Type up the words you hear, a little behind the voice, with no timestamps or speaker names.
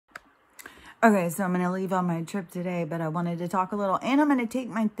Okay, so I'm going to leave on my trip today, but I wanted to talk a little. And I'm going to take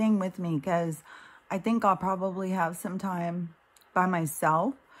my thing with me because I think I'll probably have some time by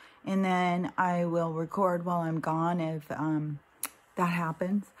myself. And then I will record while I'm gone if that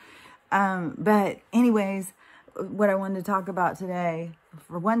happens. But anyways, what I wanted to talk about today,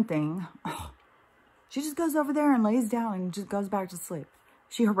 for one thing, she just goes over there and lays down and just goes back to sleep.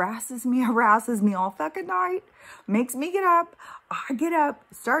 She harasses me all fucking night, makes me get up. I get up,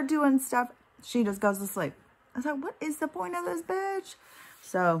 start doing stuff. She just goes to sleep. I was like, what is the point of this bitch?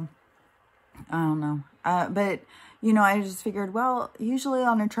 So, I don't know. But, you know, I just figured, well, usually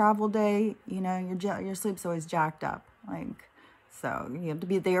on a travel day, you know, your sleep's always jacked up. Like, so you have to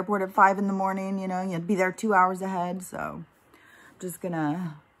be at the airport at 5 in the morning, you know, you have to be there 2 hours ahead. So, I'm just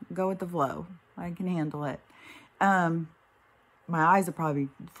gonna go with the flow. I can handle it. My eyes are probably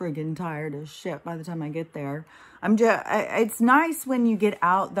friggin' tired as shit by the time I get there. It's nice when you get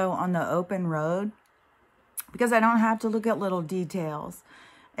out, though, on the open road, because I don't have to look at little details.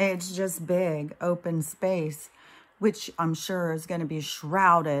 It's just big, open space, which I'm sure is going to be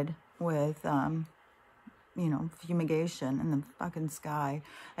shrouded with, you know, fumigation in the fucking sky.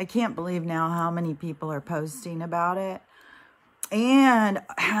 I can't believe now how many people are posting about it, and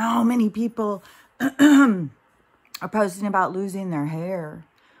how many people are posting about losing their hair.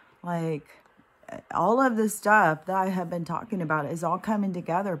 Like, all of the stuff that I have been talking about is all coming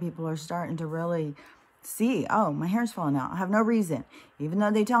together. People are starting to really see, oh, my hair's falling out. I have no reason. Even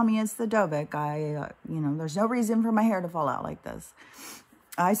though they tell me it's the Dovic, you know, there's no reason for my hair to fall out like this.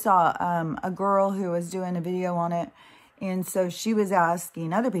 I saw a girl who was doing a video on it, and so she was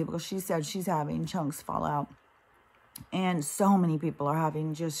asking other people. She said she's having chunks fall out. And so many people are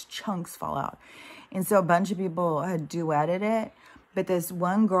having just chunks fall out. And so a bunch of people had duetted it. But this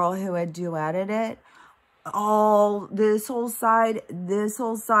one girl who had duetted it, this whole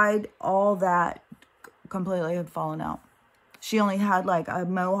side, all that completely had fallen out. She only had like a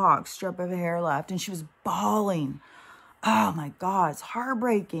mohawk strip of hair left, and she was bawling. Oh my God, it's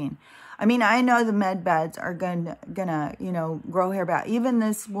heartbreaking. I mean, I know the med beds are gonna, you know, grow hair back. Even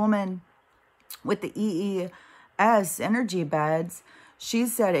this woman with the EES energy beds, she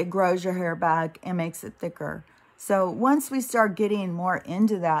said it grows your hair back and makes it thicker. So once we start getting more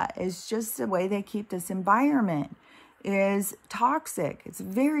into that, it's just the way they keep this environment is toxic. It's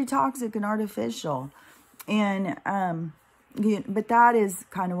very toxic and artificial. And, but that is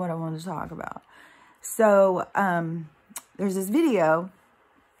kind of what I want to talk about. So, there's this video.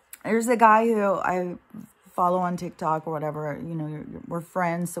 There's a guy who I follow on TikTok or whatever, you know, we're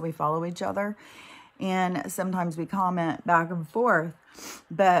friends, so we follow each other. And sometimes we comment back and forth.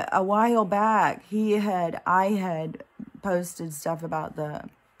 But a while back, I had posted stuff about the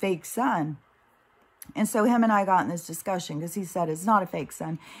fake sun. And so him and I got in this discussion because he said it's not a fake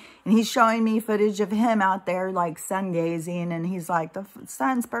sun. And he's showing me footage of him out there like sun gazing. And he's like, the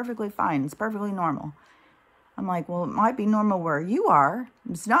sun's perfectly fine. It's perfectly normal. I'm like, well, it might be normal where you are.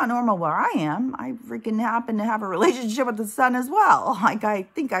 It's not normal where I am. I freaking happen to have a relationship with the sun as well. Like, I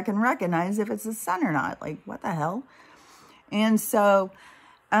think I can recognize if it's the sun or not. Like, what the hell? And so,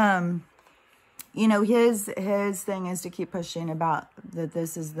 you know, his thing is to keep pushing about that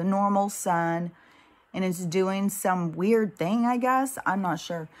this is the normal sun and it's doing some weird thing, I guess. I'm not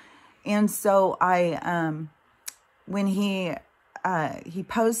sure. And so when he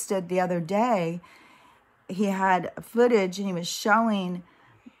posted the other day, he had footage and he was showing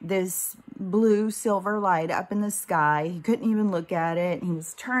this blue silver light up in the sky. He couldn't even look at it. He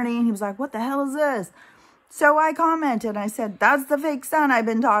was turning. He was like, what the hell is this? So I commented. I said, that's the fake sun I've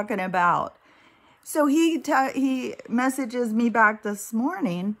been talking about. So he messages me back this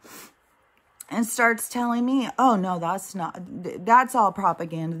morning and starts telling me, oh, no, that's all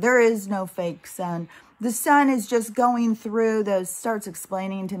propaganda. There is no fake sun. The sun is just going through starts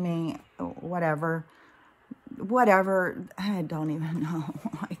explaining to me, whatever, I don't even know.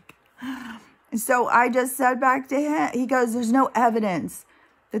 Like, so I just said back to him, he goes, there's no evidence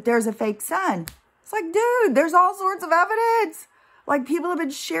that there's a fake sun. It's like, dude, there's all sorts of evidence. Like, people have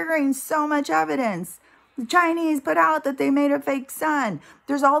been sharing so much evidence. The Chinese put out that they made a fake sun.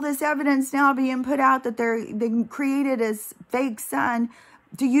 There's all this evidence now being put out that they created a fake sun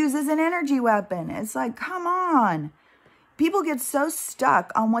to use as an energy weapon. It's like, come on. People get so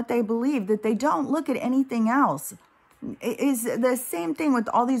stuck on what they believe that they don't look at anything else. It's the same thing with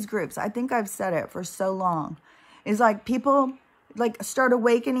all these groups. I think I've said it for so long. It's like people like start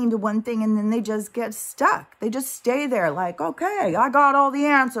awakening to one thing and then they just get stuck. They just stay there like, okay, I got all the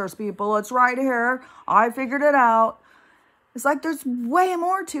answers, people. It's right here. I figured it out. It's like there's way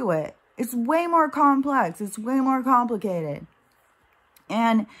more to it. It's way more complex. It's way more complicated.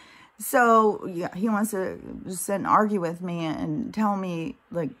 And So yeah, he wants to just sit and argue with me and tell me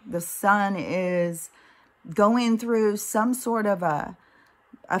like the sun is going through some sort of a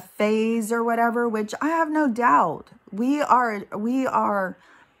phase or whatever, which I have no doubt. We are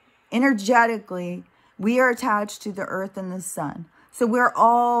energetically, we are attached to the earth and the sun. So we're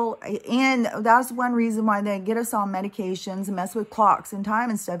all, and that's one reason why they get us on medications and mess with clocks and time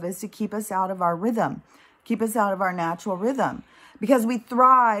and stuff, is to keep us out of our rhythm, keep us out of our natural rhythm, because we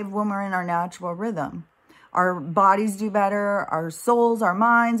thrive when we're in our natural rhythm. Our bodies do better, our souls, our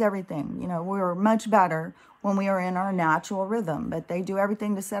minds, everything. You know, we're much better when we are in our natural rhythm, but they do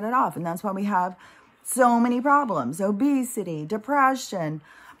everything to set it off. And that's why we have so many problems: obesity, depression,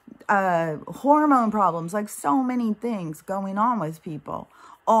 hormone problems, like so many things going on with people,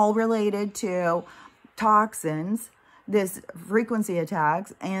 all related to toxins, this frequency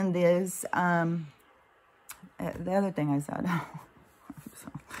attacks, and this, the other thing I said.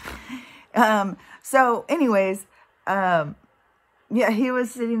 So anyways, yeah, he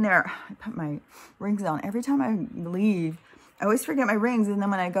was sitting there. I put my rings on. Every time I leave, I always forget my rings. And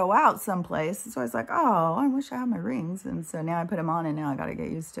then when I go out someplace, it's always like, oh, I wish I had my rings. And so now I put them on, and now I got to get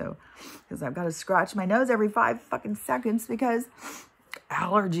used to, because I've got to scratch my nose every 5 fucking seconds because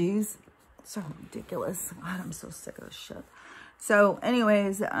allergies. So ridiculous. God, I'm so sick of this shit. So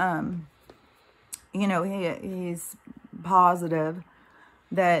anyways, you know, he's positive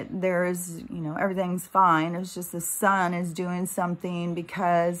that there is, you know, everything's fine. It's just the sun is doing something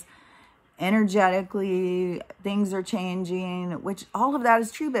because energetically things are changing, which all of that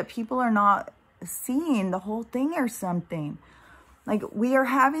is true, but people are not seeing the whole thing or something. Like, we are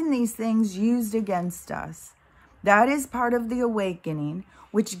having these things used against us. That is part of the awakening,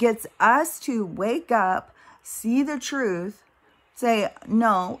 which gets us to wake up, see the truth, say,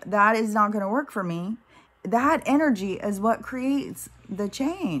 no, that is not going to work for me. That energy is what creates the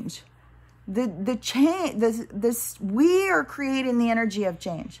change. The change, we are creating the energy of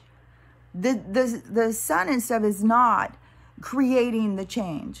change. The sun and stuff is not creating the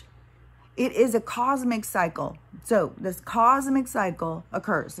change. It is a cosmic cycle. So this cosmic cycle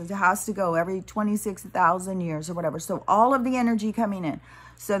occurs. It has to go every 26,000 years or whatever. So all of the energy coming in.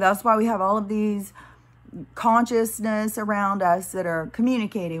 So that's why we have all of these consciousness around us that are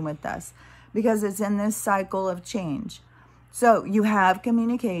communicating with us, because it's in this cycle of change. So you have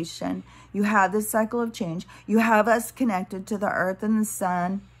communication, you have this cycle of change, you have us connected to the earth and the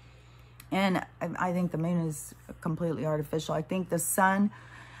sun. And I think the moon is completely artificial. I think the sun,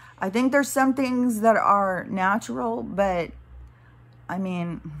 I think there's some things that are natural, but I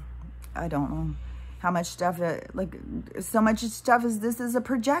mean, I don't know how much stuff, like so much stuff is, this is a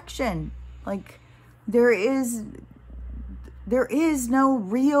projection. Like there is no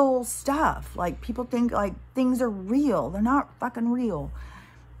real stuff. Like people think like things are real. They're not fucking real.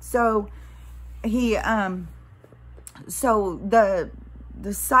 So he, so the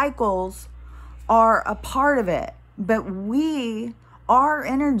cycles are a part of it, but our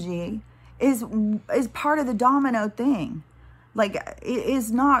energy is part of the domino thing. Like it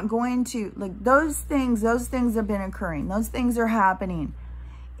is not going to, like those things have been occurring. Those things are happening,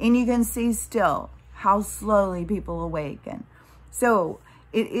 and you can see still how slowly people awaken. So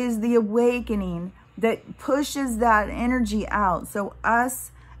it is the awakening that pushes that energy out. So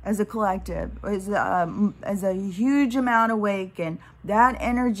us as a collective, as a huge amount awakened, that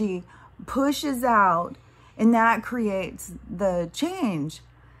energy pushes out, and that creates the change.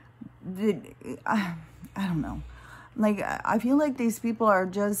 I don't know. Like, I feel like these people are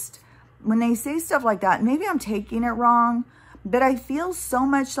just, when they say stuff like that, maybe I'm taking it wrong, but I feel so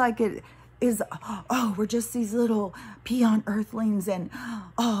much like it is, oh, we're just these little peon earthlings, and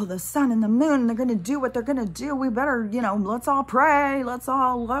oh, the sun and the moon, they're going to do what they're going to do. We better, you know, let's all pray. Let's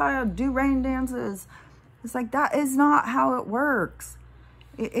all do rain dances. It's like, that is not how it works.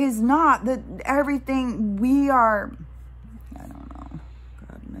 It is not that everything we are, I don't know.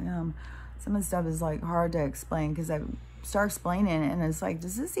 God damn. Some of the stuff is like hard to explain, because I start explaining it and it's like,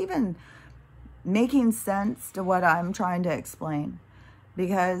 does this even making sense to what I'm trying to explain?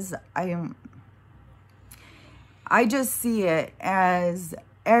 Because I just see it as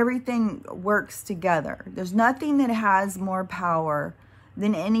everything works together. There's nothing that has more power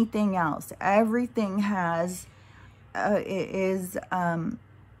than anything else. Everything has, you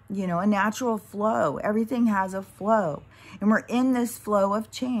know, a natural flow. Everything has a flow. And we're in this flow of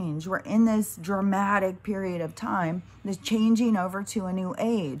change. We're in this dramatic period of time, this changing over to a new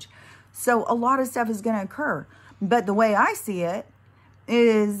age. So a lot of stuff is going to occur. But the way I see it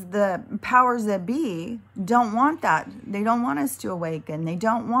is the powers that be don't want that. They don't want us to awaken. They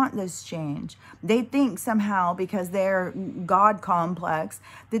don't want this change. They think somehow, because they're God complex,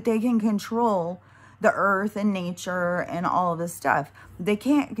 that they can control the earth and nature and all of this stuff. They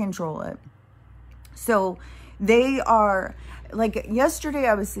can't control it. So they are, like yesterday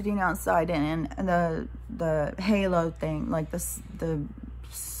I was sitting outside and the halo thing, like the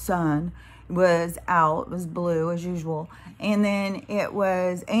sun was out, was blue as usual. And then it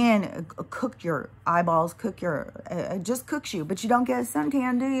was, and cook your eyeballs, it just cooks you, but you don't get a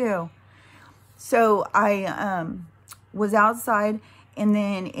suntan, do you? So I was outside, and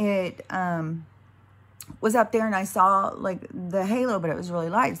then it was up there, and I saw like the halo, but it was really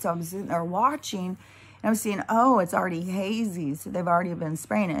light. So I was sitting there watching, and I was seeing, oh, it's already hazy. So they've already been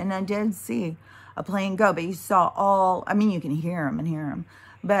spraying it. And I did see a plane go, but you saw all, I mean, you can hear them,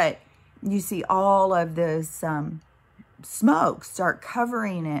 but you see all of this smoke start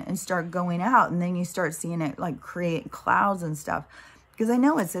covering it and start going out. And then you start seeing it like create clouds and stuff. Because I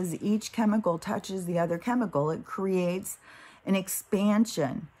know it says each chemical touches the other chemical. It creates an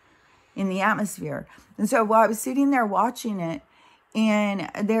expansion in the atmosphere. And so while I was sitting there watching it, and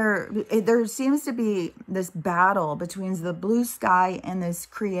there seems to be this battle between the blue sky and this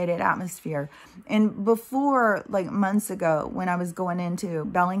created atmosphere. And before, like months ago, when I was going into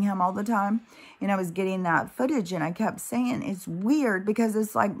Bellingham all the time, and I was getting that footage, and I kept saying it's weird because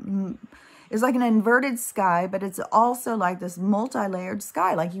it's like an inverted sky, but it's also like this multi-layered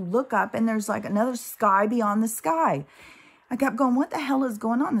sky. Like you look up and there's like another sky beyond the sky. I kept going, what the hell is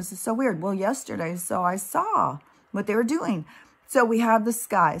going on? This is so weird. Well, yesterday, so I saw what they were doing. So we have the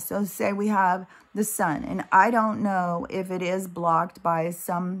sky. So say we have the sun. And I don't know if it is blocked by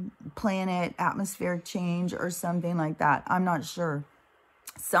some planet atmospheric change or something like that. I'm not sure.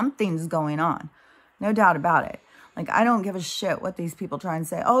 Something's going on. No doubt about it. Like, I don't give a shit what these people try and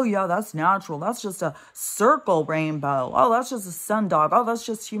say. Oh, yeah, that's natural. That's just a circle rainbow. Oh, that's just a sundog. Oh, that's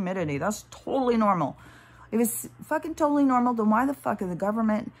just humidity. That's totally normal. If it's fucking totally normal, then why the fuck is the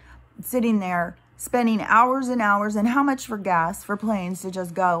government sitting there spending hours and hours, and how much for gas for planes to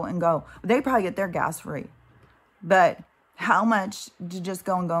just go and go? They probably get their gas free. But how much to just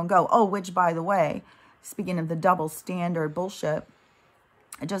go and go and go? Oh, which, by the way, speaking of the double standard bullshit,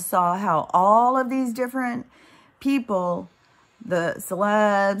 I just saw how all of these different people, the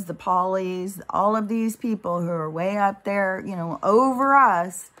celebs, the polys, all of these people who are way up there, you know, over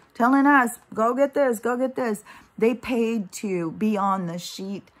us, telling us, go get this, go get this. They paid to be on the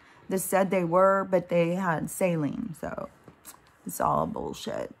sheet that said they were, but they had saline. So it's all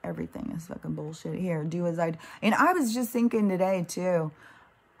bullshit. Everything is fucking bullshit here. Do as I do. And I was just thinking today too,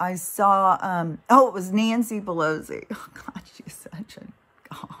 I saw, oh, it was Nancy Pelosi. Oh God, she's such a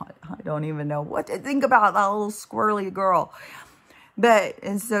God. I don't even know what to think about that little squirrely girl. But,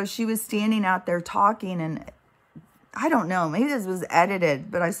 and so she was standing out there talking, and I don't know, maybe this was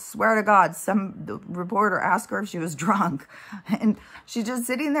edited, but I swear to God, the reporter asked her if she was drunk. And she's just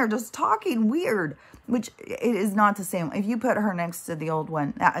sitting there just talking weird, which it is not the same. If you put her next to the old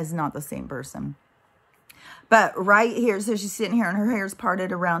one, that is not the same person. But right here, so she's sitting here and her hair's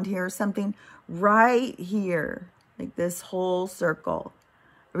parted around here or something. Right here, like this whole circle.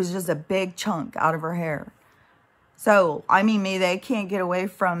 It was just a big chunk out of her hair. So, I mean, maybe they can't get away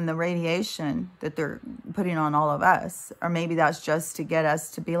from the radiation that they're putting on all of us. Or maybe that's just to get us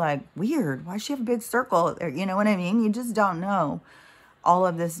to be like, weird, why does she have a big circle? You know what I mean? You just don't know all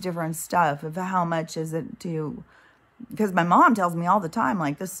of this different stuff of how much is it to... Because my mom tells me all the time,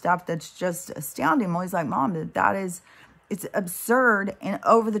 like, this stuff that's just astounding. I'm always like, Mom, that is... It's absurd and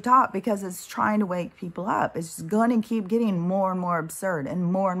over the top because it's trying to wake people up. It's going to keep getting more and more absurd and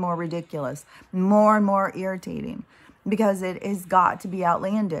more ridiculous, more and more irritating because it has got to be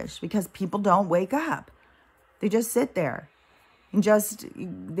outlandish because people don't wake up. They just sit there and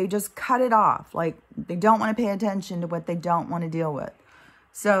they just cut it off. Like they don't want to pay attention to what they don't want to deal with.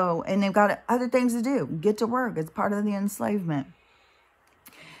 So, and they've got other things to do. Get to work. It's part of the enslavement.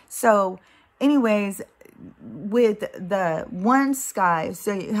 So anyways, with the one sky,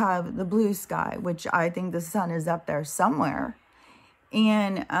 so you have the blue sky, which I think the sun is up there somewhere.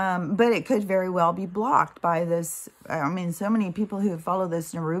 And, but it could very well be blocked by this. I mean, so many people who follow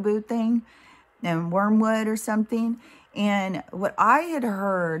this Narubu thing and Wormwood or something. And what I had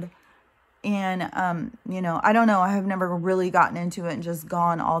heard, and, you know, I don't know, I have never really gotten into it and just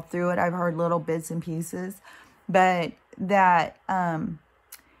gone all through it. I've heard little bits and pieces, but that,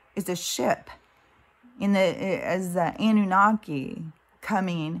 it's a ship as the Anunnaki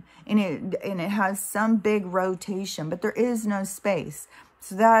coming, and it has some big rotation, but there is no space.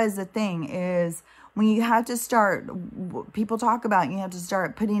 So that is the thing, is when you have to start, people talk about, you have to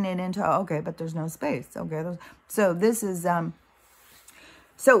start putting it into, okay, but there's no space. Okay. So this is,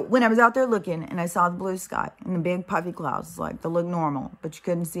 so when I was out there looking and I saw the blue sky and the big puffy clouds, like they look normal, but you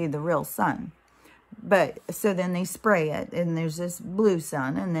couldn't see the real sun. But so then they spray it and there's this blue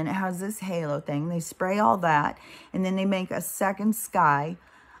sun and then it has this halo thing. They spray all that and then they make a second sky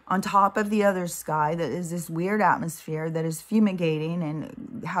on top of the other sky that is this weird atmosphere that is fumigating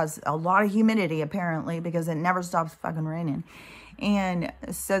and has a lot of humidity apparently because it never stops fucking raining. And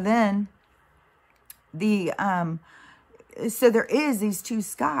so then so there is these two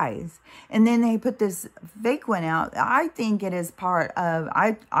skies and then they put this fake one out. I think it is part of,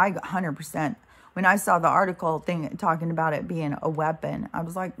 I 100%, when I saw the article thing talking about it being a weapon, I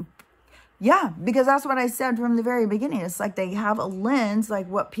was like, yeah, because that's what I said from the very beginning. It's like they have a lens, like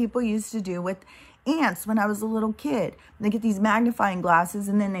what people used to do with ants when I was a little kid. They get these magnifying glasses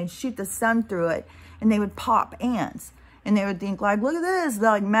and then they'd shoot the sun through it and they would pop ants. And they would think like, look at this,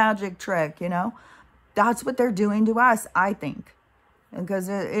 like magic trick, you know. That's what they're doing to us, I think. Because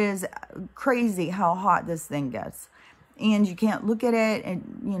it is crazy how hot this thing gets. And you can't look at it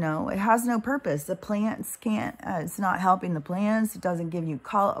and, you know, it has no purpose. The plants can't, it's not helping the plants. It doesn't give you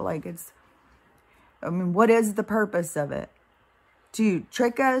color. Like it's, I mean, what is the purpose of it? To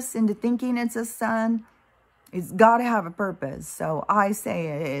trick us into thinking it's a sun? It's got to have a purpose. So I say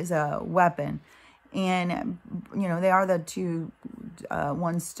it is a weapon. And, you know, they are the two,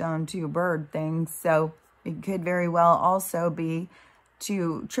 one stone, two bird things. So it could very well also be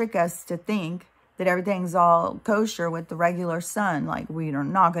to trick us to think that everything's all kosher with the regular sun. Like we are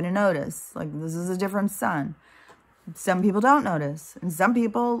not going to notice. Like this is a different sun. Some people don't notice. And some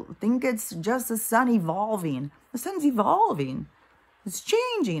people think it's just the sun evolving. The sun's evolving. It's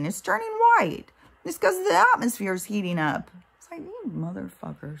changing. It's turning white. It's because the atmosphere is heating up. It's like, you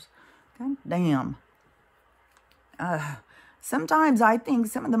motherfuckers. God damn. Sometimes I think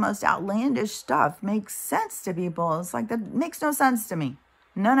some of the most outlandish stuff makes sense to people. It's like, that makes no sense to me.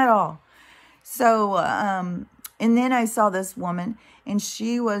 None at all. So, and then I saw this woman and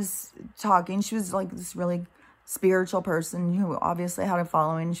she was talking. She was like this really spiritual person who obviously had a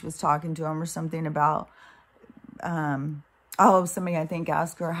following. She was talking to him or something about, oh, somebody I think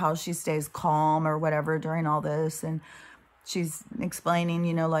asked her how she stays calm or whatever during all this. And she's explaining,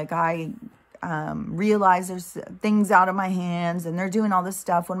 you know, like I realize there's things out of my hands and they're doing all this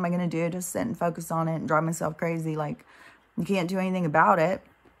stuff. What am I going to do? Just sit and focus on it and drive myself crazy. Like you can't do anything about it.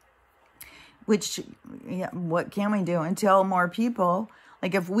 Which, yeah, what can we do until more people,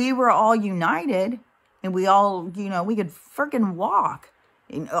 like if we were all united and we all, you know, we could freaking walk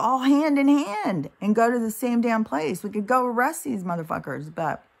all hand in hand and go to the same damn place. We could go arrest these motherfuckers,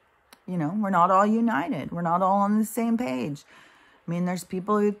 but, you know, we're not all united. We're not all on the same page. I mean, there's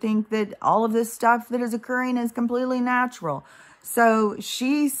people who think that all of this stuff that is occurring is completely natural. So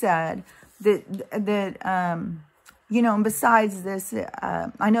she said that you know, and besides this,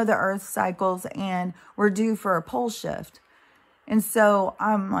 I know the earth cycles and we're due for a pole shift. And so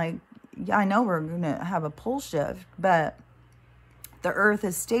I'm like, yeah, I know we're going to have a pole shift, but the earth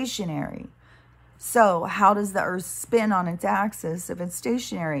is stationary. So how does the earth spin on its axis if it's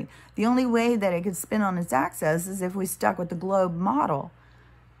stationary? The only way that it could spin on its axis is if we stuck with the globe model.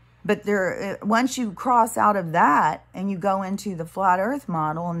 But there, once you cross out of that and you go into the flat earth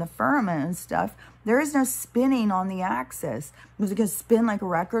model and the firmament and stuff, there is no spinning on the axis. Is it going to spin like a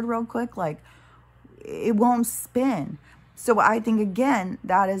record real quick? Like, it won't spin. So I think, again,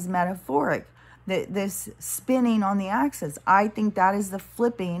 that is metaphoric. This spinning on the axis, I think that is the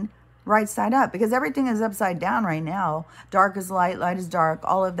flipping right side up. Because everything is upside down right now. Dark is light, light is dark,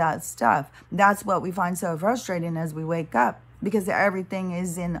 all of that stuff. That's what we find so frustrating as we wake up. Because everything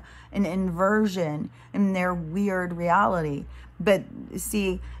is in an inversion in their weird reality. But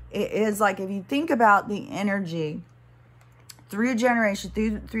see, it is like if you think about the energy through generation,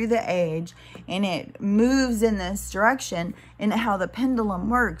 through the age, and it moves in this direction, and how the pendulum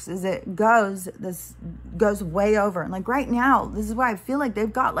works is it goes way over. And like right now, this is why I feel like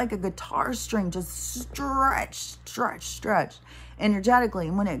they've got like a guitar string just stretched energetically.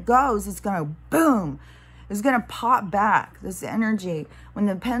 And when it goes, it's going to boom. It's going to pop back, this energy. When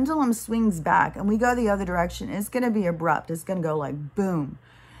the pendulum swings back and we go the other direction, it's going to be abrupt. It's going to go like boom.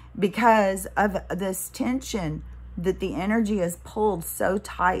 Because of this tension that the energy is pulled so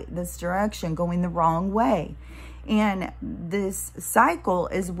tight this direction, going the wrong way. And this cycle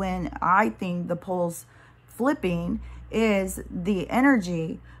is when I think the poles flipping is the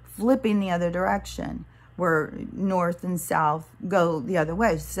energy flipping the other direction, where north and south go the other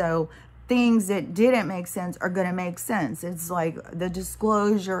way. So things that didn't make sense are going to make sense. It's like the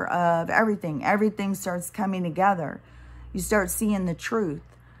disclosure of everything. Everything starts coming together. You start seeing the truth.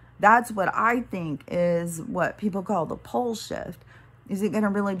 That's what I think is what people call the pole shift. Is it going to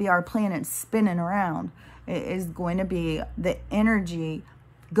really be our planet spinning around? It is going to be the energy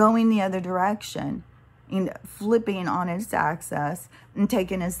going the other direction and flipping on its axis and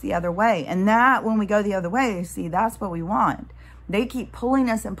taking us the other way. And that, when we go the other way, see, that's what we want. They keep pulling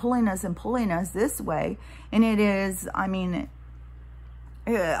us and pulling us and pulling us this way. And it is, I mean,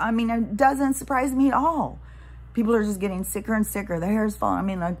 it doesn't surprise me at all. People are just getting sicker and sicker. Their hair's falling. I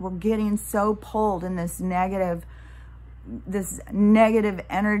mean, like, we're getting so pulled in this negative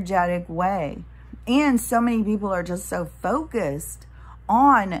energetic way. And so many people are just so focused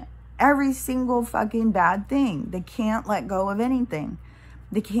on every single fucking bad thing. They can't let go of anything.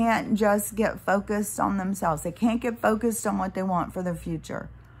 They can't just get focused on themselves. They can't get focused on what they want for their future.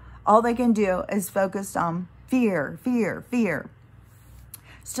 All they can do is focus on fear, fear, fear.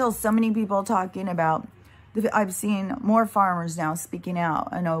 Still, so many people talking about, I've seen more farmers now speaking out.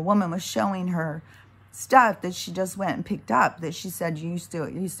 I know a woman was showing her stuff that she just went and picked up that she said it used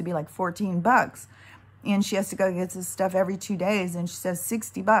to be like 14 bucks. And she has to go get this stuff every 2 days. And she says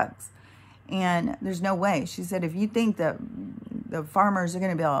 60 bucks. And there's no way. She said, if you think that the farmers are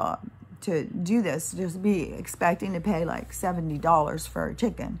going to be able to do this, just be expecting to pay like $70 for a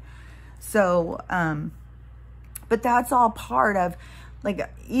chicken. So, but that's all part of, like,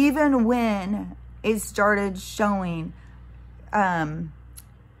 even when it started showing, everything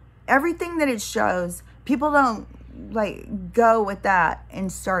that it shows, people don't like go with that and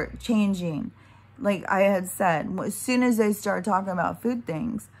start changing. Like I had said, as soon as they start talking about food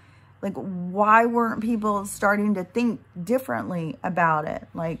things, like, why weren't people starting to think differently about it?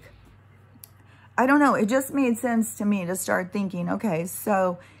 Like, I don't know. It just made sense to me to start thinking, okay,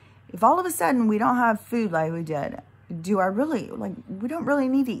 so if all of a sudden we don't have food like we did, do I really, like, we don't really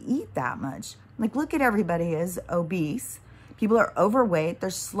need to eat that much. Like, look at everybody is obese. People are overweight. They're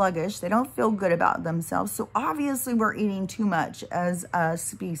sluggish. They don't feel good about themselves. So obviously we're eating too much as a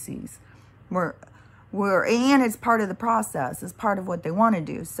species. And it's part of the process. It's part of what they want to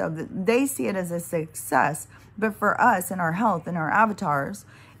do. So they see it as a success. But for us and our health and our avatars,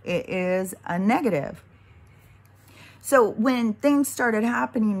 it is a negative. So when things started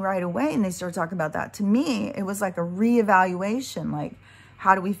happening right away and they started talking about that, to me, it was like a reevaluation. Like,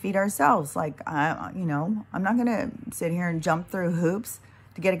 how do we feed ourselves? Like, you know, I'm not going to sit here and jump through hoops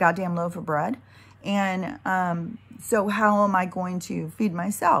to get a goddamn loaf of bread. And so how am I going to feed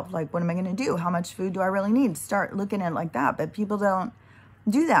myself? Like, what am I going to do? How much food do I really need? Start looking at it like that. But people don't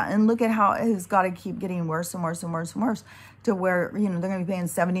do that. And look at how it has got to keep getting worse and worse and worse and worse to where, you know, they're going to be paying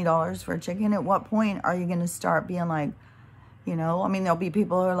 $70 for a chicken. At what point are you going to start being like, you know, I mean, there'll be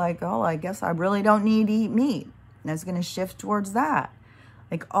people who are like, oh, I guess I really don't need to eat meat. And it's going to shift towards that.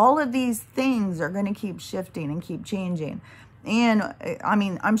 Like, all of these things are going to keep shifting and keep changing. And I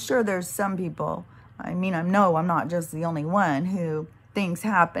mean, I'm sure there's some people, I mean, I'm not just the only one who things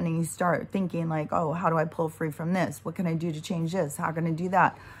happen and you start thinking like, oh, how do I pull free from this? What can I do to change this? How can I do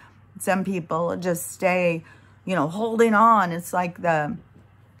that? Some people just stay, you know, holding on. It's like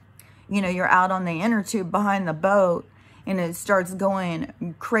you know, you're out on the inner tube behind the boat and it starts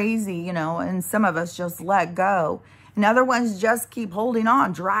going crazy, you know, and some of us just let go. And other ones just keep holding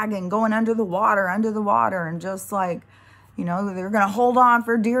on, dragging, going under the water, and just like, you know, they're going to hold on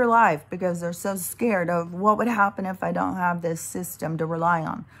for dear life because they're so scared of what would happen if I don't have this system to rely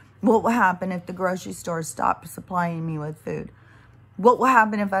on. What will happen if the grocery store stops supplying me with food? What will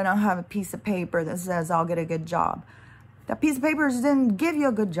happen if I don't have a piece of paper that says I'll get a good job? That piece of paper didn't give you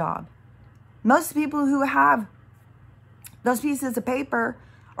a good job. Most people who have those pieces of paper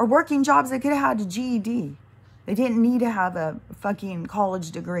are working jobs that could have had a GED. They didn't need to have a fucking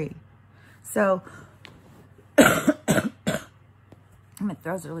college degree. So, my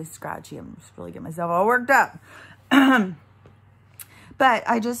throat's really scratchy. I'm just really getting myself all worked up. But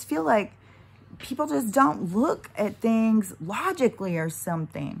I just feel like people just don't look at things logically or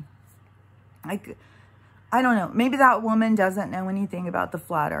something. Like, I don't know. Maybe that woman doesn't know anything about the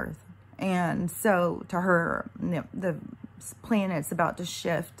flat earth. And so to her, the planet's about to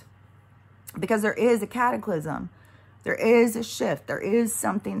shift. Because there is a cataclysm. There is a shift. There is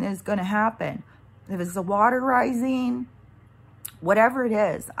something that is going to happen. If it's the water rising, whatever it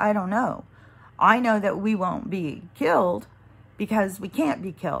is, I don't know. I know that we won't be killed because we can't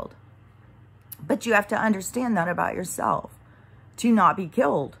be killed. But you have to understand that about yourself. To not be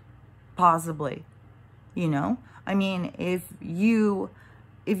killed, possibly. You know? I mean, if you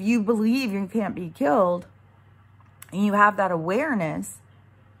believe you can't be killed, and you have that awareness,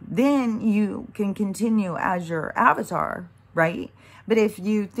 then you can continue as your avatar, right? But if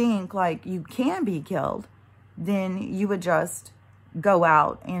you think like you can be killed, then you would just go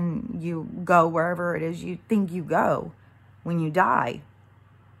out and you go wherever it is you think you go when you die.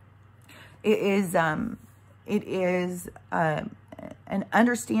 It is an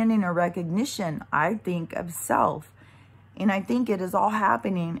understanding or recognition, I think, of self. And I think it is all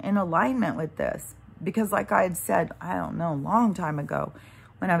happening in alignment with this. Because like I had said, I don't know, a long time ago,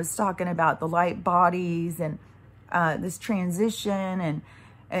 when I was talking about the light bodies and this transition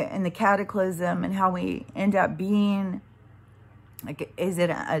and the cataclysm and how we end up being, like, is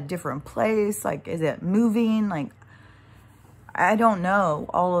it a different place? Like, is it moving? Like, I don't know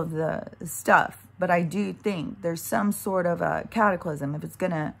all of the stuff, but I do think there's some sort of a cataclysm. If it's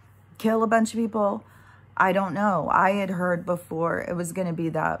going to kill a bunch of people, I don't know. I had heard before it was going to be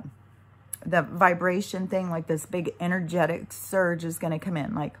the vibration thing, like this big energetic surge is going to come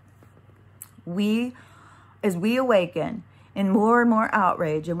in. Like, as we awaken in more and more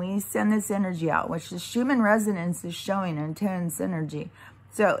outrage and we send this energy out, which the Schumann resonance is showing intense energy.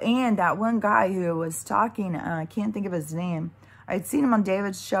 So, and that one guy who was talking, I can't think of his name. I'd seen him on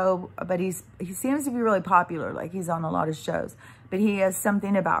David's show, but he seems to be really popular. Like, he's on a lot of shows. But he has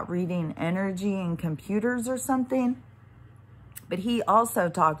something about reading energy in computers or something. But he also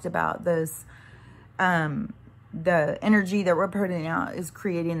talked about this, the energy that we're putting out is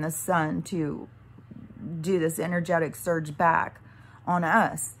creating the sun to do this energetic surge back on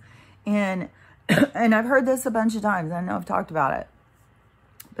us. And I've heard this a bunch of times. I know I've talked about it.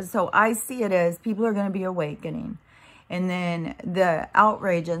 But so I see it as people are going to be awakening. And then the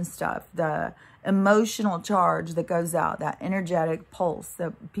outrage and stuff, the emotional charge that goes out, that energetic pulse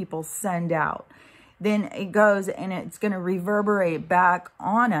that people send out, then it goes and it's going to reverberate back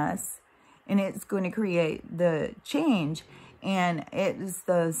on us, and it's going to create the change. And it's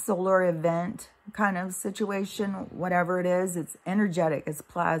the solar event kind of situation, whatever it is. It's energetic, it's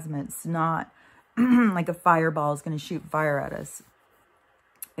plasma. It's not like a fireball is going to shoot fire at us.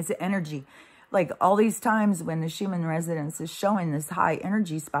 It's energy. Like, all these times when the Schumann resonance is showing this high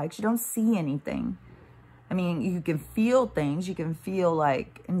energy spikes, you don't see anything. I mean, you can feel things. You can feel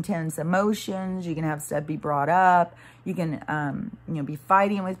like intense emotions. You can have stuff be brought up. You can, you know, be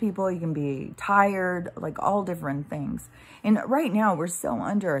fighting with people. You can be tired, like all different things. And right now we're so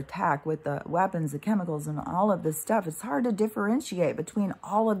under attack with the weapons, the chemicals, and all of this stuff. It's hard to differentiate between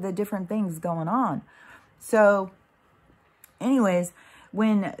all of the different things going on. So anyways,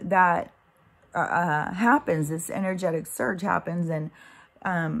 when that happens, this energetic surge happens, and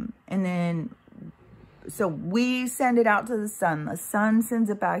then so we send it out to the sun sends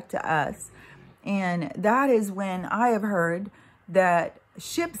it back to us, and that is when I have heard that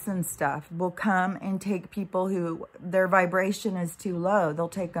ships and stuff will come and take people who their vibration is too low. They'll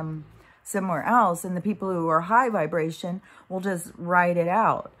take them somewhere else, and the people who are high vibration will just ride it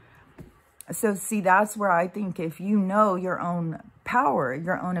out. So see, that's where I think if you know your own power,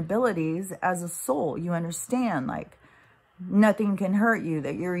 your own abilities as a soul, you understand like nothing can hurt you,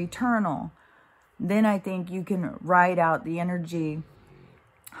 that you're eternal, then I think you can ride out the energy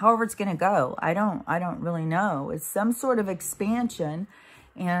however it's going to go. I don't really know. It's some sort of expansion.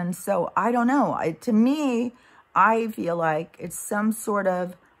 And so I don't know. To me, I feel like it's some sort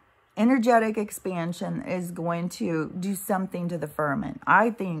of energetic expansion is going to do something to the firmament.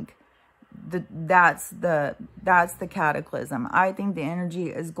 I think that's the cataclysm. I think the energy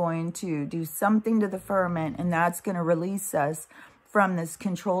is going to do something to the firmament, and that's going to release us from this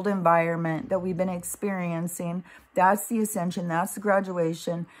controlled environment that we've been experiencing. That's the ascension. That's the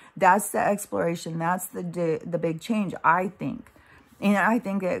graduation. That's the exploration. That's the big change, I think. And I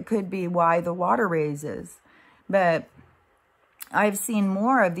think it could be why the water raises. But I've seen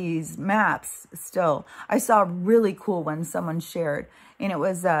more of these maps still. I saw a really cool one someone shared, and it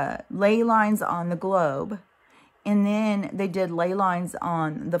was ley lines on the globe. And then they did ley lines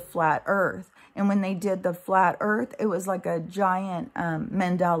on the flat earth. And when they did the flat earth, it was like a giant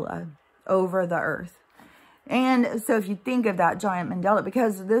mandala over the earth. And so if you think of that giant mandala,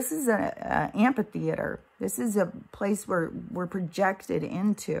 because this is an amphitheater, this is a place where we're projected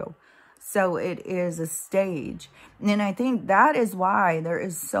into. So it is a stage. And I think that is why there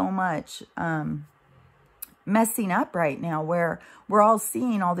is so much messing up right now, where we're all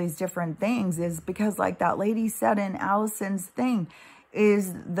seeing all these different things, is because, like that lady said in Allison's thing,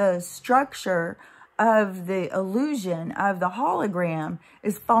 is the structure of the illusion of the hologram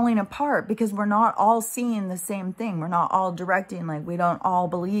is falling apart because we're not all seeing the same thing. We're not all directing. Like, we don't all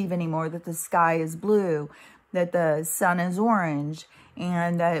believe anymore that the sky is blue, that the sun is orange,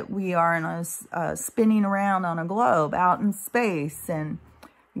 and that we are in a spinning around on a globe out in space. And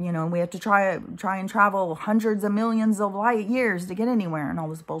You know, we have to try and travel hundreds of millions of light years to get anywhere and all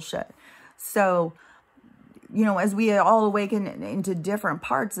this bullshit. So, you know, as we all awaken into different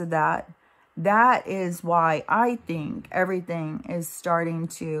parts of that, that is why I think everything is starting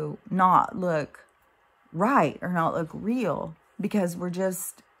to not look right or not look real, because we're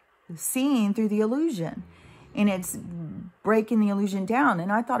just seeing through the illusion, and it's breaking the illusion down.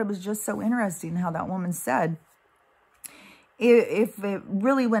 And I thought it was just so interesting how that woman said, if it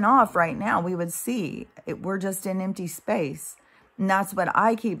really went off right now, we would see we're just in empty space. And that's what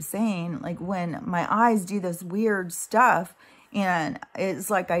I keep saying. Like, when my eyes do this weird stuff, and it's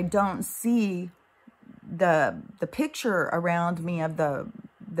like I don't see the picture around me of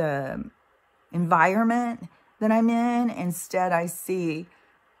the environment that I'm in. Instead, I see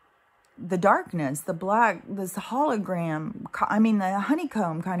the darkness, the black, this hologram, I mean, the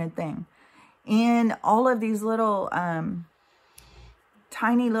honeycomb kind of thing. And all of these little,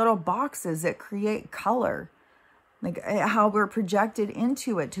 tiny little boxes that create color. Like how we're projected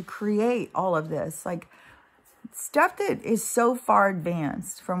into it to create all of this. Like, stuff that is so far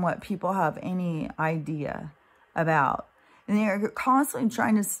advanced from what people have any idea about. And they're constantly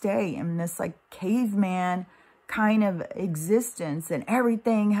trying to stay in this like caveman kind of existence, and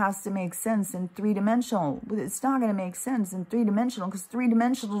everything has to make sense in three-dimensional. It's not going to make sense in three-dimensional, because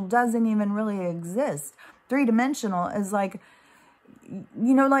three-dimensional doesn't even really exist. Three-dimensional is like,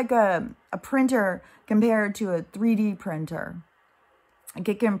 you know, like a printer compared to a 3D printer. Like,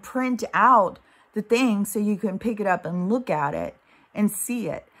 it can print out the thing so you can pick it up and look at it and see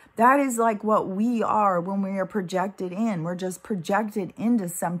it. That is like what we are when we are projected in. We're just projected into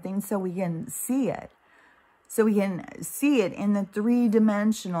something so we can see it. So we can see it in the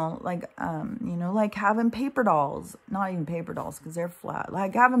three-dimensional, like, you know, like having paper dolls. Not even paper dolls, because they're flat.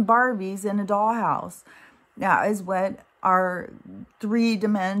 Like having Barbies in a dollhouse. That is what our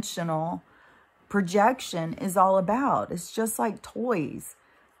three-dimensional projection is all about. It's just like toys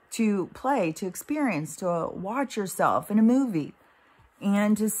to play, to experience, to watch yourself in a movie,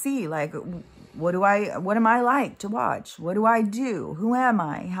 and to see, like, what am I like to watch? What do I do? Who am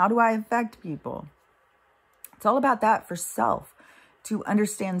I? How do I affect people? It's all about that for self, to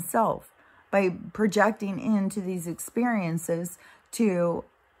understand self by projecting into these experiences to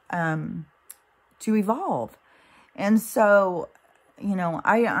evolve. And so, you know,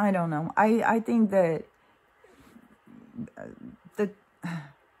 I don't know. I think that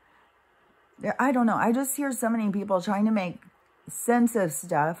I don't know. I just hear so many people trying to make sense of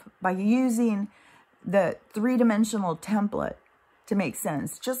stuff by using the three-dimensional template to make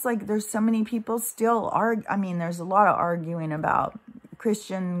sense. Just like there's so many people still I mean, there's a lot of arguing about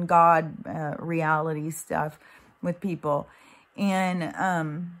Christian God reality stuff with people.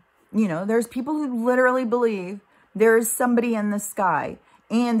 And, you know, there's people who literally believe there is somebody in the sky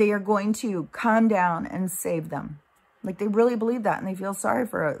and they are going to come down and save them. Like, they really believe that, and they feel sorry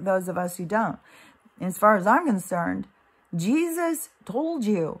for those of us who don't. And as far as I'm concerned, Jesus told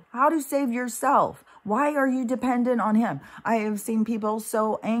you how to save yourself. Why are you dependent on him? I have seen people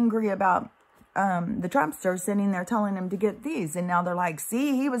so angry about the Trumpsters sitting there telling them to get these. And now they're like,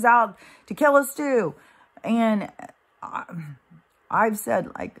 see, he was out to kill us too. And I've said,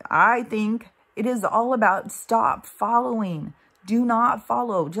 like, I think it is all about stop following. Do not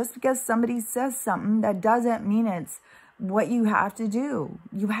follow. Just because somebody says something, that doesn't mean it's what you have to do.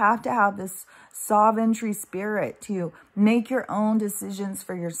 You have to have this sovereignty spirit to make your own decisions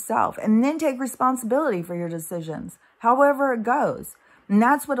for yourself, and then take responsibility for your decisions, however it goes. And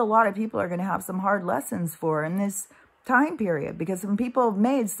that's what a lot of people are going to have some hard lessons for in this time period, because some people have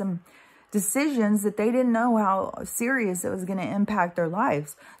made some decisions that they didn't know how serious it was going to impact their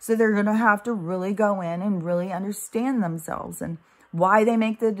lives. So they're going to have to really go in and really understand themselves and why they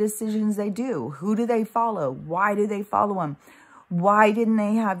make the decisions they do. Who do they follow? Why do they follow them? Why didn't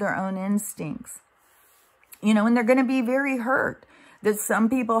they have their own instincts? You know, and they're going to be very hurt that some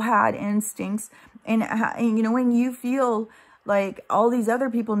people had instincts. And you know, when you feel like all these other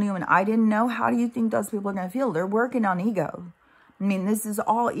people knew and I didn't know, how do you think those people are going to feel? They're working on ego. I mean, this is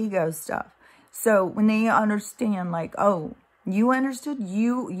all ego stuff. So when they understand, like, oh, you understood,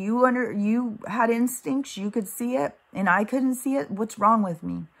 you had instincts, you could see it, and I couldn't see it. What's wrong with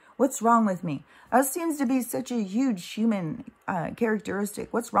me? What's wrong with me? That seems to be such a huge human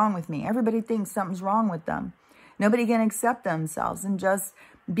characteristic. What's wrong with me? Everybody thinks something's wrong with them. Nobody can accept themselves and just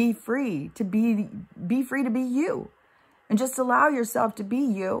be free to be free to be you, and just allow yourself to be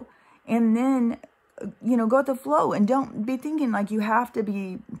you, and then, you know, go with the flow, and don't be thinking like you have to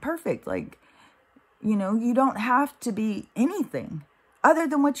be perfect. Like, you know, you don't have to be anything other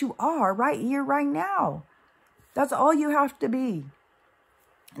than what you are right here, right now. That's all you have to be.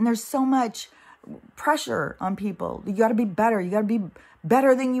 And there's so much pressure on people. You got to be better. You got to be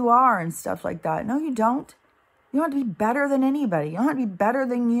better than you are and stuff like that. No, you don't. You don't have to be better than anybody. You don't have to be better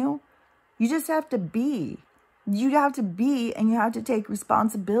than you. You just have to be. You have to be, and you have to take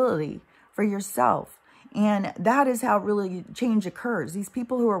responsibility for yourself. And that is how really change occurs. These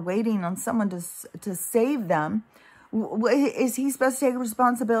people who are waiting on someone to save them, is he supposed to take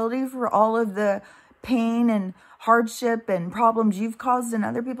responsibility for all of the pain and hardship and problems you've caused in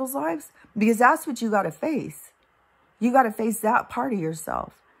other people's lives? Because that's what you got to face. You got to face that part of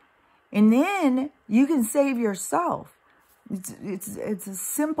yourself. And then you can save yourself. It's a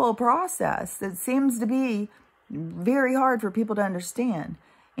simple process that seems to be very hard for people to understand.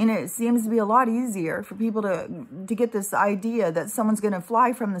 And it seems to be a lot easier for people to get this idea that someone's going to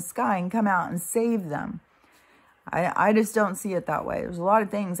fly from the sky and come out and save them. I just don't see it that way. There's a lot of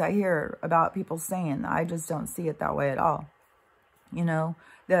things I hear about people saying. I just don't see it that way at all. You know,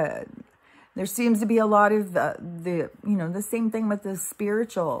 there seems to be a lot of the same thing with the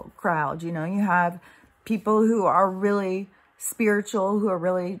spiritual crowd. You know, you have people who are really spiritual, who are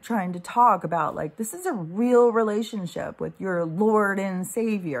really trying to talk about, like, this is a real relationship with your Lord and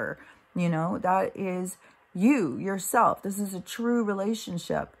Savior. You know, that is you, yourself. This is a true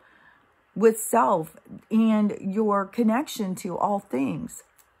relationship with self and your connection to all things.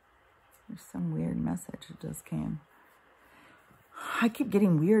 There's some weird message that just came. I keep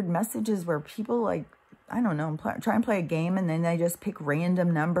getting weird messages where people, like, I don't know, try and play a game and then they just pick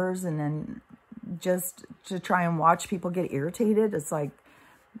random numbers and then just to try and watch people get irritated. It's like,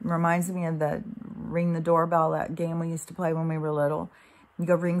 reminds me of the ring the doorbell, that game we used to play when we were little. You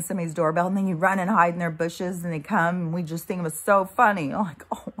go ring somebody's doorbell and then you run and hide in their bushes and they come and we just think it was so funny. Like,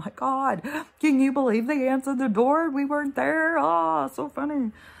 oh my God, can you believe they answered the door? We weren't there. Oh, so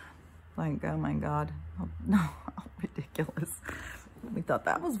funny. Like, oh my God. Oh, no, ridiculous. We thought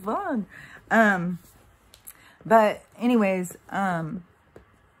that was fun. But anyways,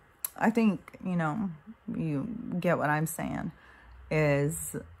 I think, you know, you get what I'm saying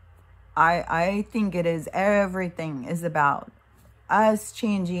is I think it is, everything is about us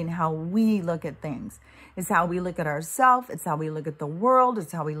changing how we look at things. It's how we look at ourselves. It's how we look at the world.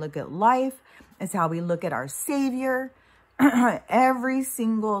 It's how we look at life. It's how we look at our Savior. Every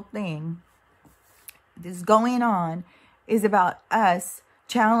single thing that's going on is about us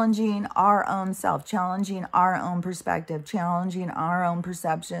challenging our own self, challenging our own perspective, challenging our own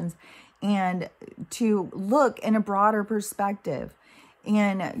perceptions, and to look in a broader perspective.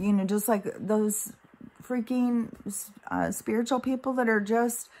 And, you know, just like those freaking spiritual people that are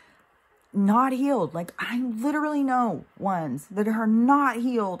just not healed. Like, I literally know ones that are not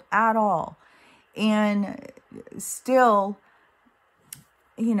healed at all. And still,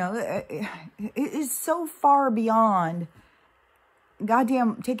 you know, it is so far beyond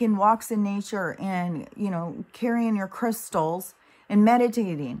goddamn taking walks in nature and, you know, carrying your crystals and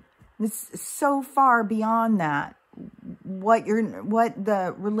meditating. It's so far beyond that, what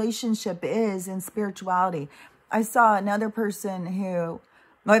the relationship is in spirituality. I saw another person who,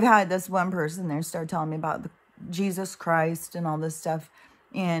 I've had this one person there start telling me about Jesus Christ and all this stuff.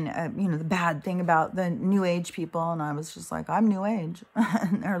 And, you know, the bad thing about the New Age people. And I was just like, I'm New Age.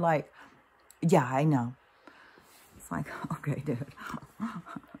 And they're like, yeah, I know. It's like, okay, dude.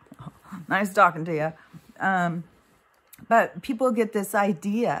 Nice talking to you. But people get this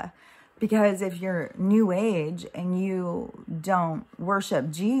idea because if you're New Age and you don't worship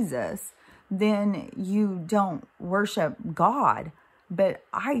Jesus, then you don't worship God. But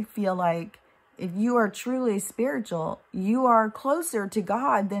I feel like if you are truly spiritual, you are closer to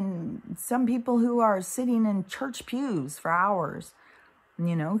God than some people who are sitting in church pews for hours,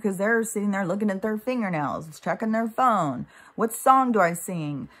 you know, because they're sitting there looking at their fingernails, checking their phone. What song do I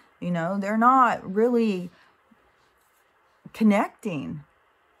sing? You know, they're not really connecting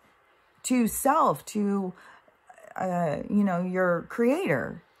to self, to, you know, your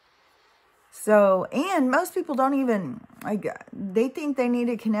creator. So, and most people don't even, like, they think they need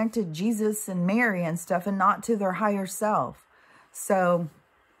to connect to Jesus and Mary and stuff and not to their higher self. So,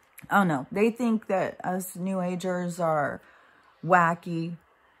 I don't know. They think that us New Agers are wacky.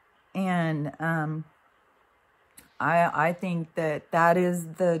 And I think that is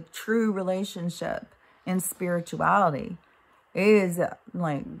the true relationship in spirituality. It is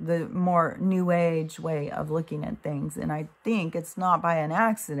like the more New Age way of looking at things. And I think it's not by an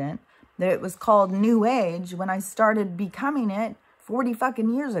accident that it was called New Age when I started becoming it 40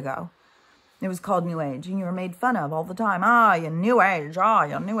 fucking years ago. It was called New Age, and you were made fun of all the time. Ah, you New Age, ah,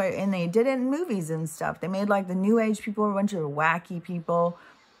 you New Age. And they did it in movies and stuff. They made like the New Age people were a bunch of wacky people,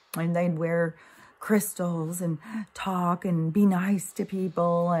 and they'd wear crystals and talk and be nice to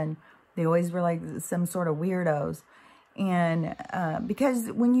people. And they always were like some sort of weirdos. And because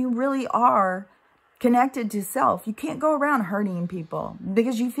when you really are connected to self, you can't go around hurting people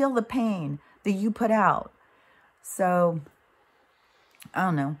because you feel the pain that you put out. So, I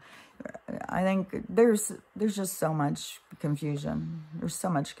don't know. I think there's just so much confusion. There's so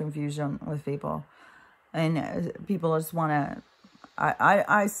much confusion with people. And people just want to,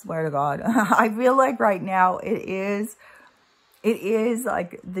 I swear to God, I feel like right now it is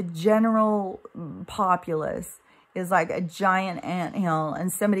like the general populace is like a giant anthill,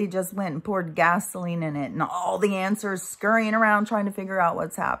 and somebody just went and poured gasoline in it, and all the ants are scurrying around trying to figure out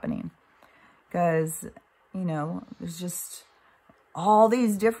what's happening. Because, you know, there's just all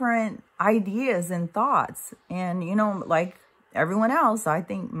these different ideas and thoughts. And, you know, like everyone else, I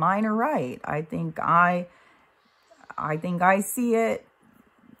think mine are right. I think I see it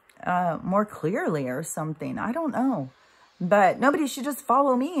more clearly or something. I don't know. But nobody should just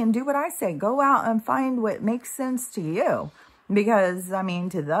follow me and do what I say. Go out and find what makes sense to you. Because, I mean,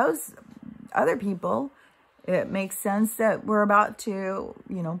 to those other people, it makes sense that we're about to,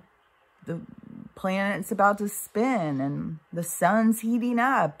 you know, the planet's about to spin and the sun's heating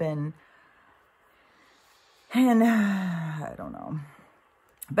up and I don't know.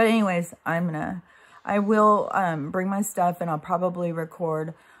 But anyways, I will bring my stuff and I'll probably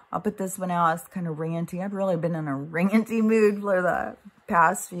record. I'll put this one out. It's kind of ranty. I've really been in a ranty mood for the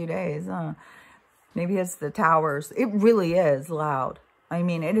past few days. Maybe it's the towers. It really is loud. I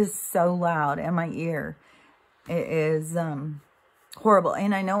mean, it is so loud in my ear. It is horrible.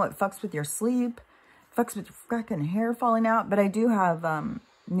 And I know it fucks with your sleep. Fucks with your fucking hair falling out. But I do have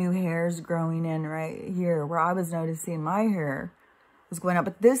new hairs growing in right here where I was noticing my hair was going up.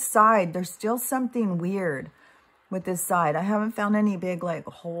 But this side, there's still something weird with this side. I haven't found any big like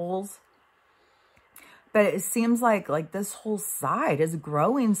holes, but it seems like this whole side is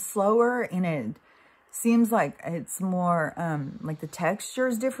growing slower, and it seems like it's more like the texture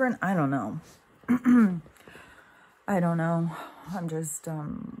is different. I don't know. I don't know. I'm just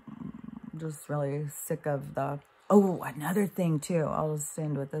really sick of the. Oh, another thing too. I'll just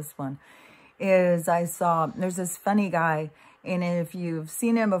end with this one. Is I saw there's this funny guy. And if you've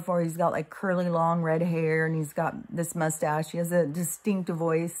seen him before, he's got like curly, long red hair and he's got this mustache. He has a distinct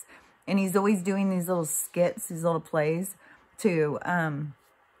voice and he's always doing these little skits, these little plays to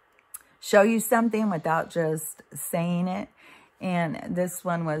show you something without just saying it. And this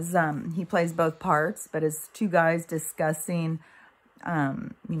one was, he plays both parts, but it's two guys discussing,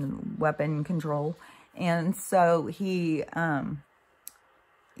 you know, weapon control. And so he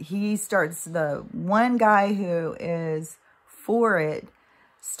starts, the one guy who is for it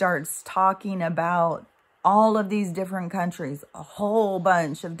starts talking about all of these different countries, a whole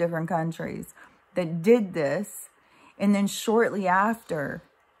bunch of different countries that did this. And then shortly after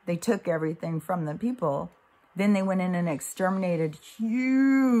they took everything from the people, then they went in and exterminated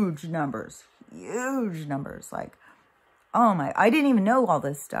huge numbers, like, oh my, I didn't even know all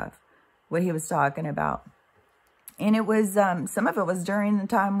this stuff, what he was talking about. And it was, some of it was during the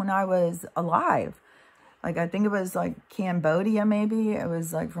time when I was alive. Like, I think it was like Cambodia, maybe. It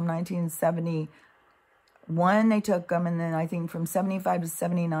was like from 1971, they took them. And then I think from 75 to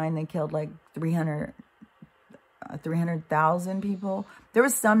 79, they killed like 300,000 people. There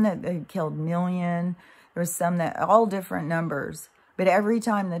was some that they killed million. There was some that, all different numbers. But every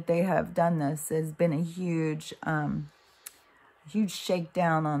time that they have done this, has been a huge, huge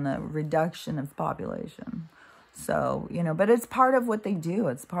shakedown on the reduction of population. So, you know, but it's part of what they do.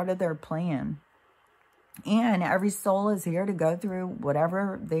 It's part of their plan. And every soul is here to go through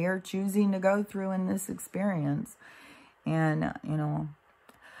whatever they are choosing to go through in this experience. And, you know,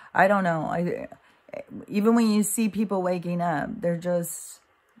 I don't know. Even when you see people waking up, they're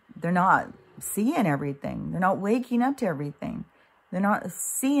not seeing everything. They're not waking up to everything. They're not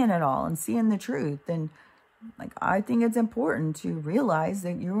seeing it all and seeing the truth. And, like, I think it's important to realize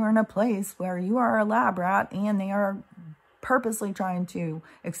that you are in a place where you are a lab rat and they are purposely trying to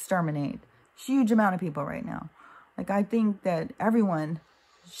exterminate huge amount of people right now. Like, I think that everyone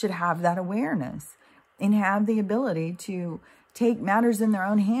should have that awareness and have the ability to take matters in their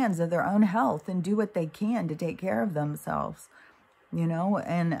own hands, of their own health, and do what they can to take care of themselves, you know.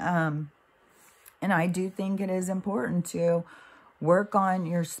 And I do think it is important to work on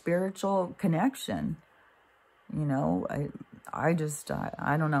your spiritual connection. You know, I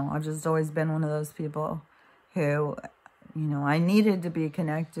don't know. I've just always been one of those people who, you know, I needed to be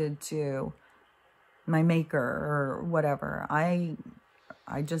connected to my maker or whatever. I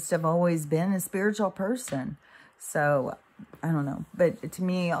just have always been a spiritual person. So, I don't know. But to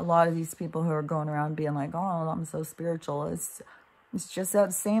me, a lot of these people who are going around being like, oh, I'm so spiritual, it's just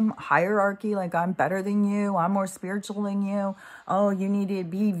that same hierarchy. Like, I'm better than you. I'm more spiritual than you. Oh, you need to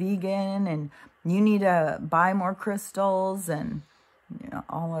be vegan and you need to buy more crystals and, you know,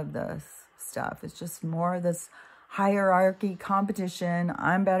 all of this stuff. It's just more of this hierarchy, competition.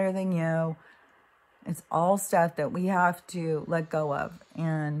 I'm better than you. It's all stuff that we have to let go of.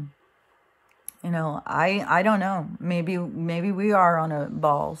 And, you know, I don't know. Maybe we are on a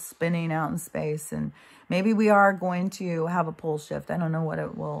ball spinning out in space, and maybe we are going to have a pole shift. I don't know what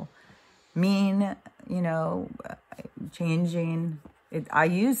it will mean, you know, changing it. I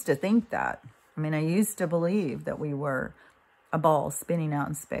used to think that. I mean, I used to believe that we were a ball spinning out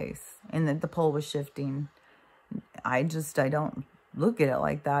in space and that the pole was shifting. I don't look at it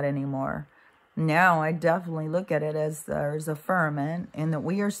like that anymore. Now I definitely look at it as there's a firmament and that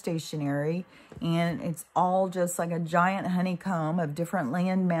we are stationary, and it's all just like a giant honeycomb of different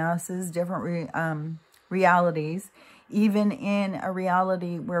land masses, different realities. Even in a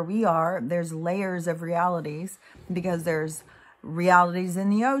reality where we are, there's layers of realities, because there's realities in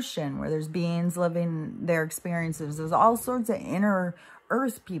the ocean where there's beings living their experiences. There's all sorts of inner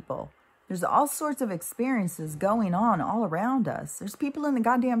earth people. There's all sorts of experiences going on all around us. There's people in the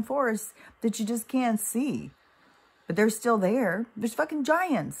goddamn forest that you just can't see, but they're still there. There's fucking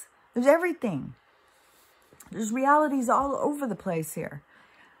giants. There's everything. There's realities all over the place here.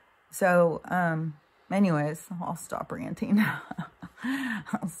 So, anyways, I'll stop ranting.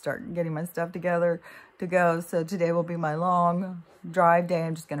 I'll start getting my stuff together to go. So today will be my long drive day.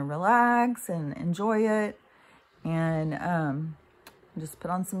 I'm just going to relax and enjoy it, and just put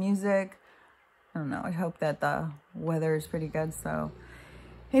on some music. I don't know. I hope that the weather is pretty good. So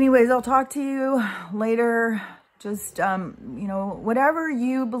anyways, I'll talk to you later. Just, you know, whatever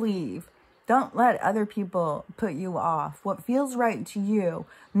you believe, don't let other people put you off. What feels right to you,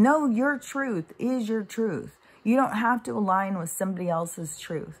 know your truth is your truth. You don't have to align with somebody else's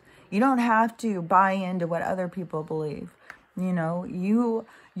truth. You don't have to buy into what other people believe. You know,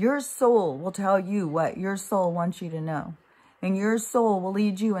 your soul will tell you what your soul wants you to know. And your soul will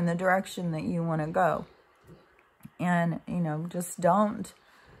lead you in the direction that you want to go. And, you know, just don't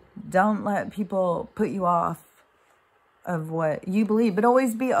let people put you off of what you believe. But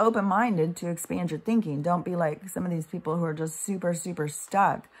always be open-minded to expand your thinking. Don't be like some of these people who are just super, super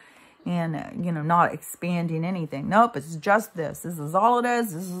stuck and, you know, not expanding anything. Nope, it's just this. This is all it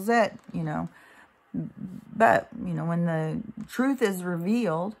is. This is it, you know. But, you know, when the truth is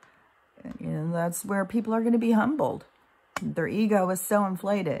revealed, you know, that's where people are going to be humbled. Their ego is so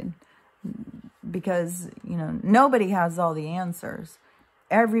inflated because, you know, nobody has all the answers.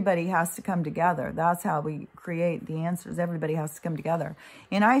 Everybody has to come together. That's how we create the answers. Everybody has to come together.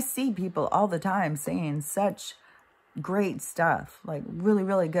 And I see people all the time saying such great stuff, like really,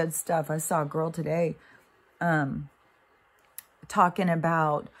 really good stuff. I saw a girl today talking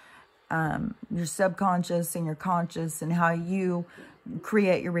about your subconscious and your conscious and how you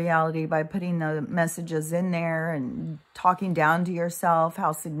create your reality by putting the messages in there and talking down to yourself,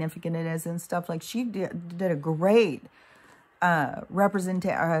 how significant it is and stuff. Like, she did a great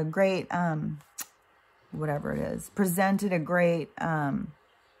whatever it is, presented a great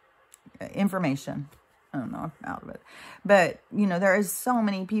information. I don't know, I'm out of it. But, you know, there is so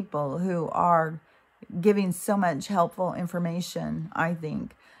many people who are giving so much helpful information, I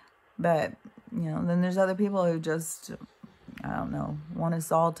think. But, you know, then there's other people who just, I don't know, want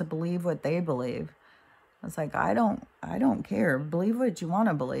us all to believe what they believe. It's like, I don't care. Believe what you want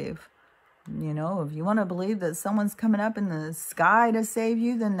to believe. You know, if you want to believe that someone's coming up in the sky to save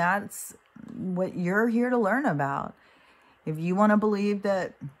you, then that's what you're here to learn about. If you want to believe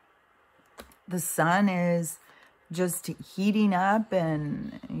that the sun is just heating up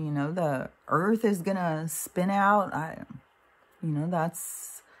and, you know, the earth is going to spin out, you know,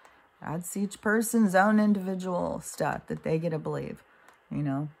 that's each person's own individual stuff that they get to believe. You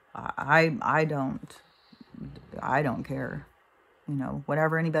know, I don't care. You know,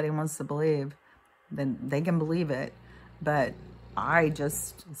 whatever anybody wants to believe, then they can believe it. But I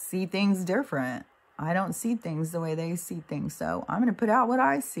just see things different. I don't see things the way they see things. So I'm going to put out what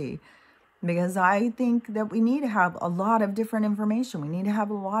I see, because I think that we need to have a lot of different information. We need to have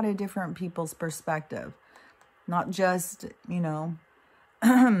a lot of different people's perspective, not just, you know,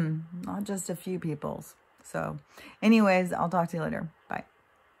 not just a few people's. So anyways, I'll talk to you later. Bye.